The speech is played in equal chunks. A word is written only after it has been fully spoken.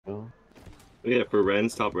Yeah, for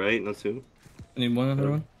Ren's top right, no two. I need one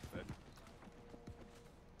other one.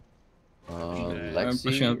 I'm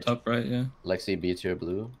pushing up Lexi. top right, yeah. Lexi B tier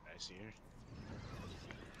blue. I see her.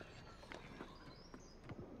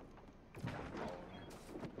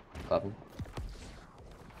 Clapping.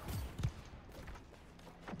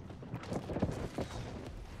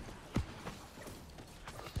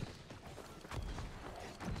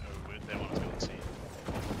 They want us to go and see.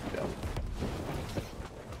 Yeah.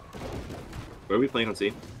 Where are we playing on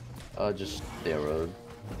C? Just their road.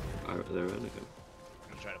 There, okay. I'm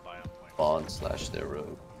gonna try to buy on point. Bond slash their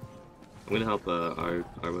road. I'm gonna help our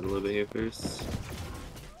run a little bit here first.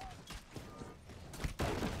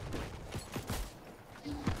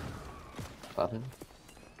 Clapping.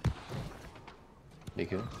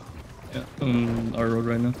 Niku. Yeah, our road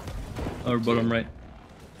right now. Our bottom right.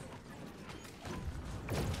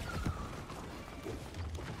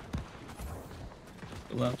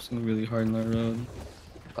 Collapsing really hard in our road.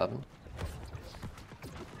 Clapping.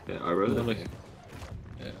 Yeah, our road. Like, Okay.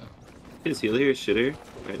 yeah. His healer here, shitter,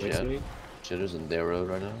 right next to Yeah. me. Shitter's in their road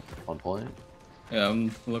right now. On point. Yeah,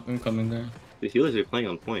 I'm looking coming there. The healers are playing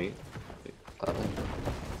on point. Clapping.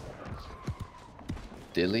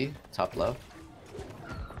 Dilly, top left.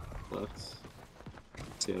 Left.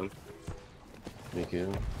 See him.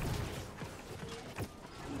 Miku.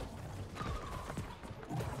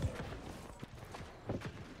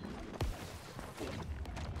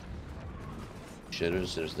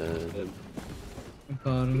 Shitters, there's the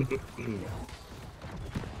Bottom.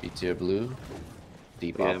 B tier blue.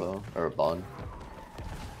 Deep Yeah. oppo, or bond.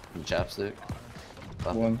 And chapstick.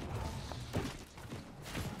 Clapping. One.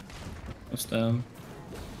 That's down.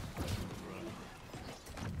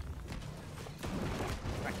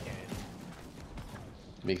 I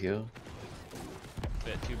can't. Miku.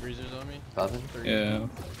 Got 2 breezers on me. Clapping. Yeah.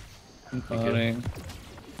 I'm potting.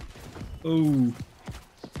 Oh.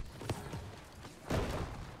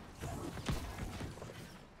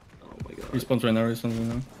 Oh my god. Respawns right now, respawns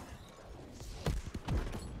right now.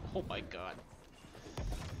 Oh my god.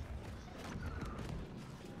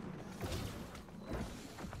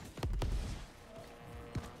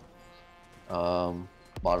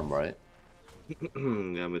 Bottom right. Yeah,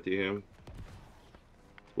 I'm with you here.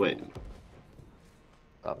 Wait.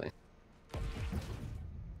 Copy.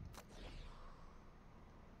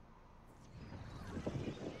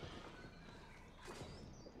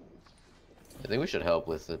 I think we should help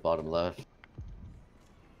with the bottom left.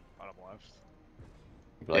 Bottom left.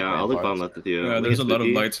 Like yeah, I'll look ramparts. bottom left with you. Yeah, Look there's a at lot of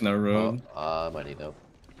Spooky. lights in our road. I might need help.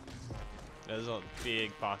 There's a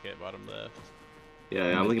big pocket bottom left.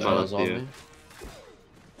 Yeah, I'm looking bottom Shadows left on with you. me.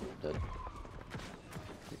 Dead.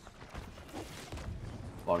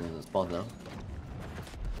 Spawning in the spawn now.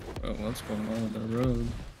 Oh, what's going on with the road?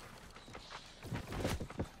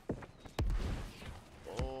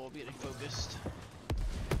 Oh, getting focused.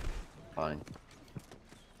 Fine.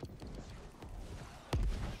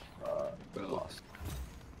 Bro. Lost.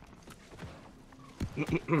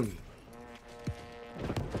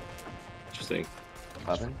 Interesting.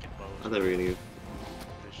 Happened? Get I bows. thought we were gonna get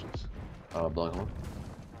Visions. Blowing hole.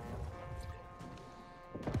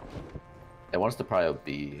 They want us to prio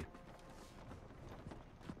B.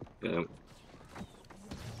 yeah.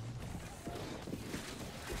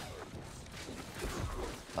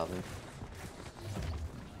 Happened.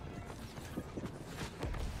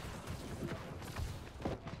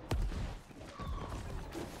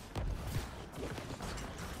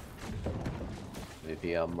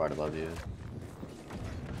 VP, I'm right above you.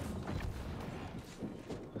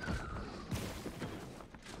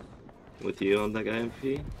 With you on that guy,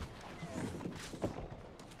 MP.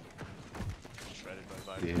 Shredded by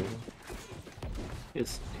Vibe. You.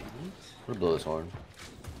 Yes. We'll blow this horn.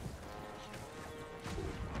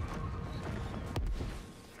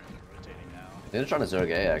 They're rotating now. They're trying to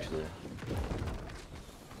Zerg A actually.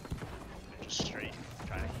 They're just straight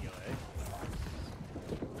trying to heal,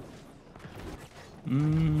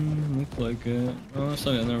 eh? Look like it. Oh, it's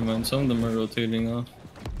not yet, never mind. Some of them are rotating off.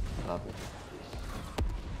 Happened.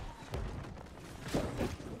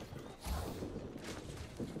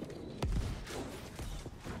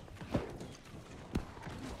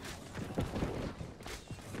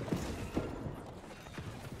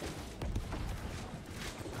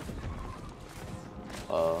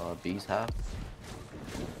 B's half.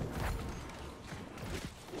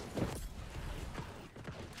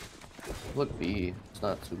 Look B. It's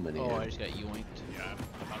not too many Oh, here. I just got yoinked. Yeah,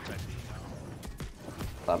 I'm outside B now.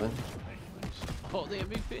 Clapping. Oh, they have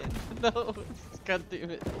me pinned. No, god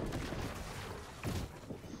damn it.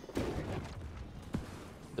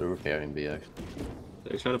 They're repairing B actually.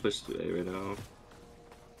 They're trying to push to A right now.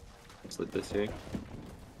 Split this here.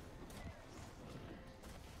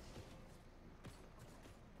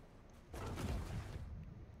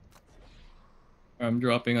 I'm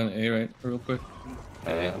dropping on A right real quick.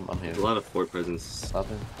 Yeah, I'm here. There's a lot of fort presence.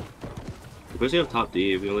 Popping. Especially up top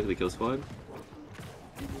D, if you look at the kill squad.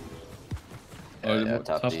 Yeah,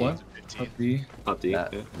 top top D. what? Top B. Top D,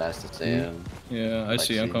 Not, yeah. Master Sam. Yeah, I Like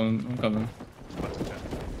see. I'm C. coming. I'm coming.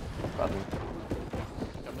 Popping.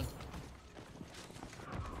 Coming.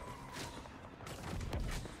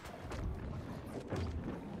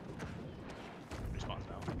 Respawn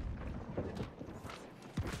now.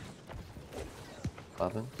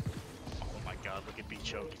 Popping. Oh my god, look at B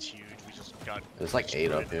choke, it's huge. We just got. There's like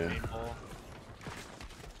 8 up here.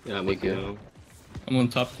 Yeah, I'm Big with you. kill. I'm on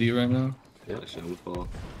top D right now. Yeah, actually, I'm with ball.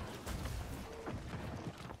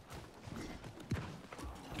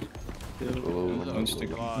 Ooh. I'm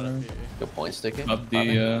sticking Bottom there. here. Good point sticking. Top D.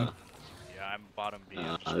 Popping. Yeah, I'm bottom B.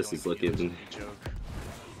 I'm just This killing is lucky healers then. with B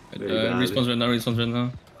choke. Very bad. Respawns right now. Respawns right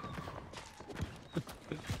now.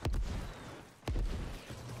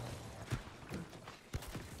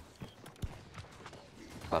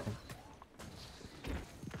 Popping.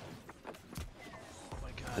 Oh my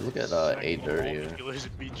god. Hey, look at, I A can dirt hold here. Healers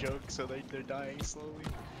with B choke, so they're dying slowly.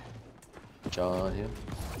 John here.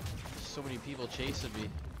 So many people chasing me.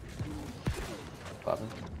 Popping.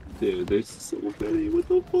 Dude, there's so many. What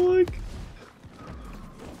the fuck?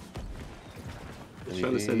 They're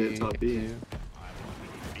trying to send it top B. I'm on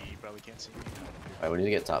B, probably can't see me. Alright, we need to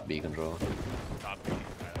get top B control. Top B.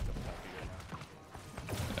 Alright, I'm top B right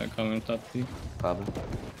now. Yeah, coming top D. Popping.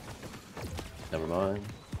 Never mind.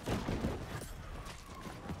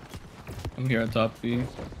 I'm here at top B. On Yeah,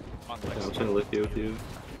 I'm Lexi. trying to lift you with you.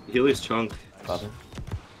 Healer's chunk. Popping.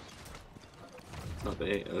 Top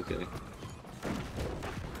A, okay.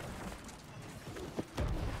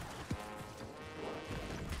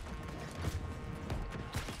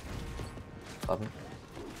 Popping.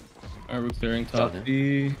 Alright, we're clearing top John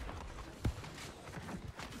B.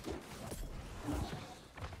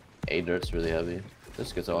 A dirt's really heavy.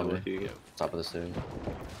 This gets on I'm me. with you. Top of the stairs.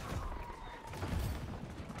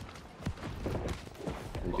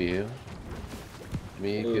 Maybe you.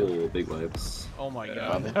 Me, kill. Oh, big wipes. Oh my Yeah,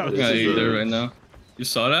 god. I'm that I'm was at This is A there a- right now. You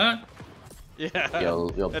saw that? Yeah.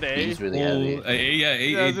 Yo, At A? B's really Oh, heavy. yeah,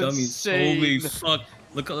 A That's dummies. Holy insane. fuck.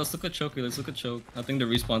 Let's look at choke here. Let's look at choke. I think the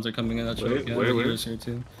respawns are coming in at Where- choke. Yeah, where- the where? healers here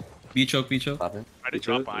too. B choke, B choke. Popping. Try to B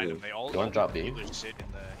drop choke? behind Yeah. them. They all You wanna drop B? healers sit in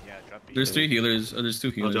the drop B. There's 3 healers. There's 2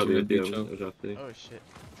 I'll healers drop you with with B you. choke. I'll drop you. Oh shit.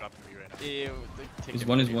 Dropping B right now. Ew, they take it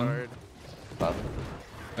one is pretty one. hard. Popping.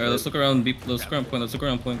 Alright, let's look around B. Let's look around point. Let's look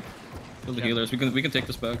around point. Kill the Yeah. healers. We can take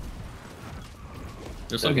this back.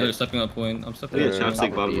 There's some Okay. healers stepping up point. I'm I stepping think up. yeah, Top chapstick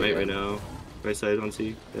of bottom B, right yeah. right now. Right side on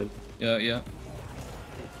C. Good. Yeah, yeah.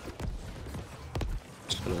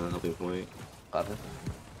 Just gonna helping point. Popping.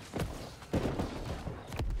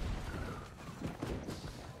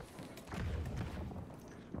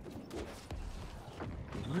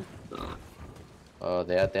 What the? Oh,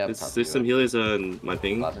 they have There's top some healers on my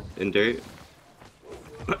ping. Popping. In dirt.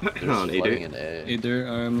 on A dirt. in A. A there.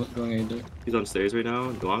 I'm going A there. He's on stairs right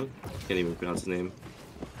now. Duong? Can't even pronounce his name.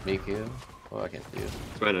 Miku. Oh, I can't see you.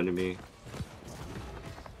 It's right under me.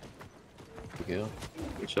 Miku.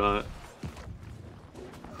 Good shot.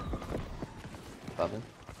 Popping.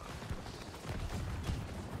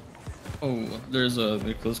 Oh, there's a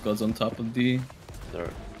close squads on top of D.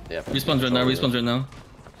 They have Respawns right now. control Respawns right now.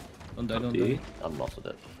 Don't die. Top Don't D. die. I'm also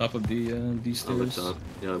dead. Top of D. D Oh, good stairs. job.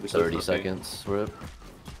 Yeah, we 30 top A. seconds. Rip.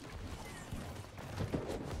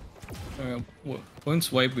 Alright,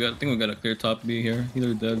 points wipe. I think we got a clear top B here.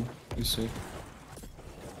 Healer dead. We see.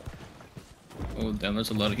 Oh damn,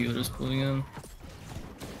 there's a lot of healers pulling in.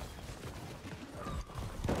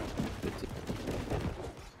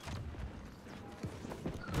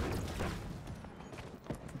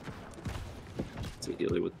 It's a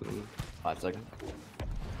healer with them. 5 seconds.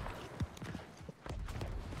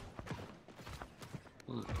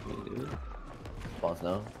 What? Can you do it? Boss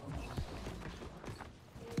now.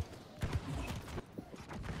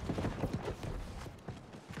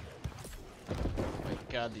 Oh my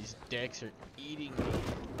god, these decks are eating me.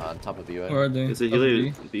 On top of you. Where are they? There's a Top of healer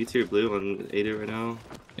D. B tier blue on A tier right now.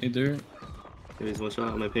 Hey there. He's one shot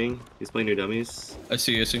on my ping. He's playing new dummies. I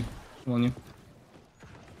see. I'm on you.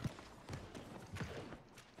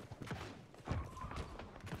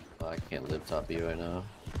 Oh, I can't live top B right now.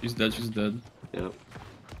 She's dead. She's dead. Yep.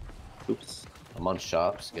 Oops. I'm on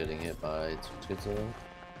shops getting hit by Schizo.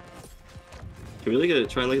 Can we look at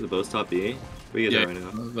try and look at the both top B? We get Yeah. that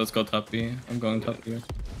right now. Let's go top B. I'm going top B.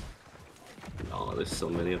 Oh, there's so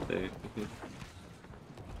many up there.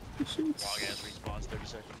 Long ass respawns, 30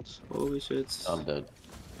 seconds. Oh, Holy shit. I'm dead.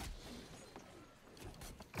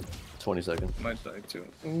 20 seconds. Might die too.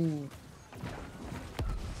 Ooh.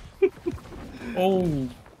 Oh.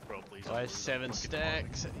 Bro, please. Oh, I have 7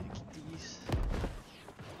 stacks. I need to get these.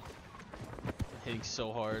 Hitting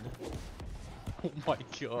so hard. Oh my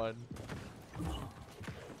god.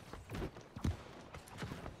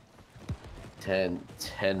 10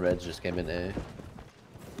 reds just came in A.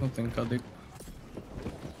 Nothing, Kadik.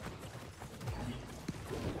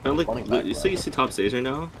 Look, you see top stage right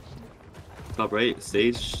now? Top right,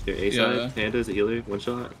 stage, your A Yeah. side. Panda's a healer, one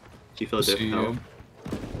shot. She fell dead See from hell. you.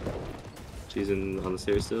 She's on the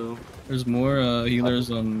stairs still. There's more healers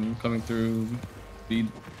coming through B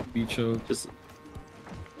choke. Just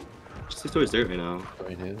towards dirt right now.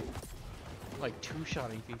 Right here. Like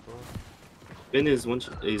 2-shotting people. Ben is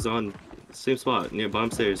he's on the same spot near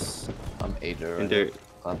bottom stairs I'm A dirt. in Right dirt.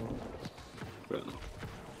 now. Bro.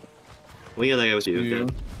 Well, yeah, that guy was you. Yeah.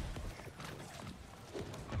 Dead.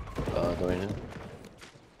 Going in.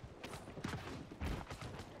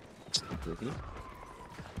 Mhm.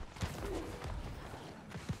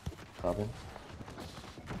 Popping.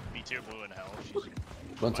 B tier blue in hell. She's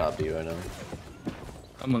One top B right now.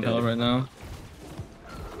 I'm on hell right now.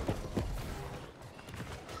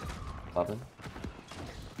 Popping.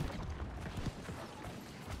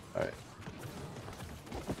 Alright.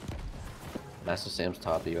 Master Sam's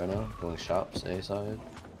top B right now. Going shops, A side.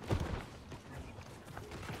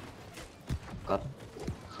 Popping.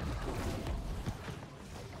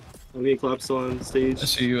 I'm getting collapsed on stage. I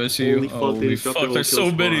see you, I see you. Holy fuck, Holy they dropped their fuck, whole there's kill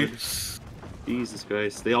so many. squad. Jesus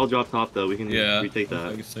Christ. They all dropped top though. We can Yeah, retake that.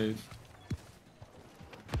 I can save.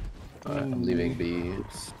 Alright, I'm leaving B.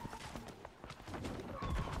 Oops.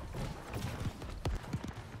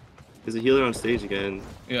 There's a healer on stage again.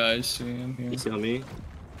 Yeah, I see him here. You see on me?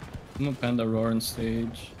 I'm a Panda roar on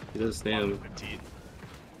stage. He does stam. 15.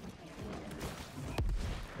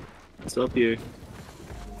 It's up here.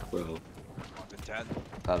 Bro. On to 10.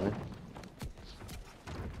 Popping.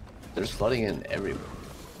 They're flooding in everywhere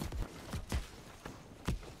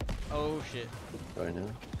Oh shit. right now.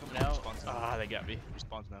 Coming out. Response now. Ah, they got me.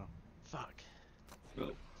 Response now. Fuck.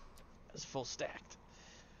 Bro. That's full stacked.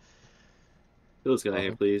 Kill this guy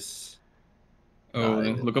here, please. Oh,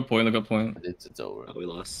 yeah. look up point, look up point. It's over. Oh, we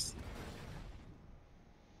lost.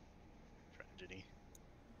 Tragedy.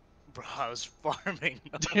 Bro, I was farming.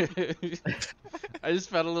 I just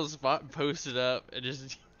found a little spot and posted up and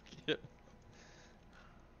just.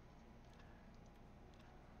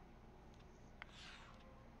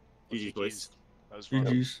 GG, boys. That was fun.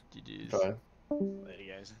 GG's. GG's. Try. Later,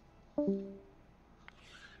 guys.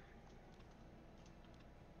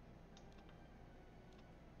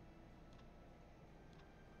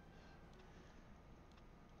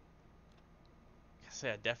 I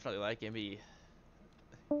say I definitely like ME.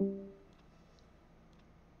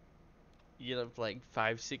 You get up like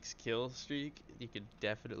 5-6 kill streak, you could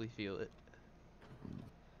definitely feel it.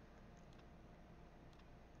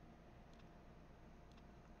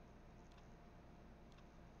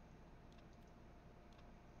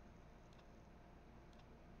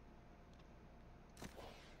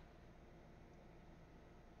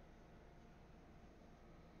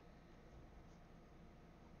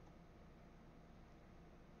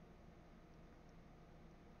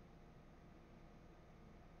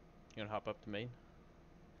 You wanna hop up to main?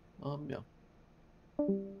 Yeah.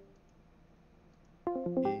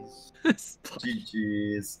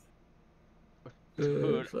 GG's.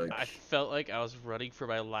 Dude, fuck. I felt like I was running for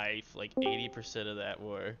my life like 80% of that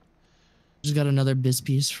war. Just got another biz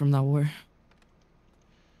piece from that war.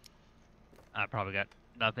 I probably got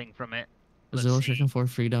nothing from it. Zero Let's see. chicken for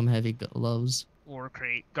freedom, heavy gloves. War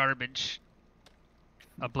crate, garbage.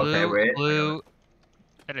 A Okay, blue, wait, I got blue,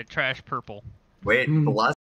 and a trash purple. Wait, Mm. the last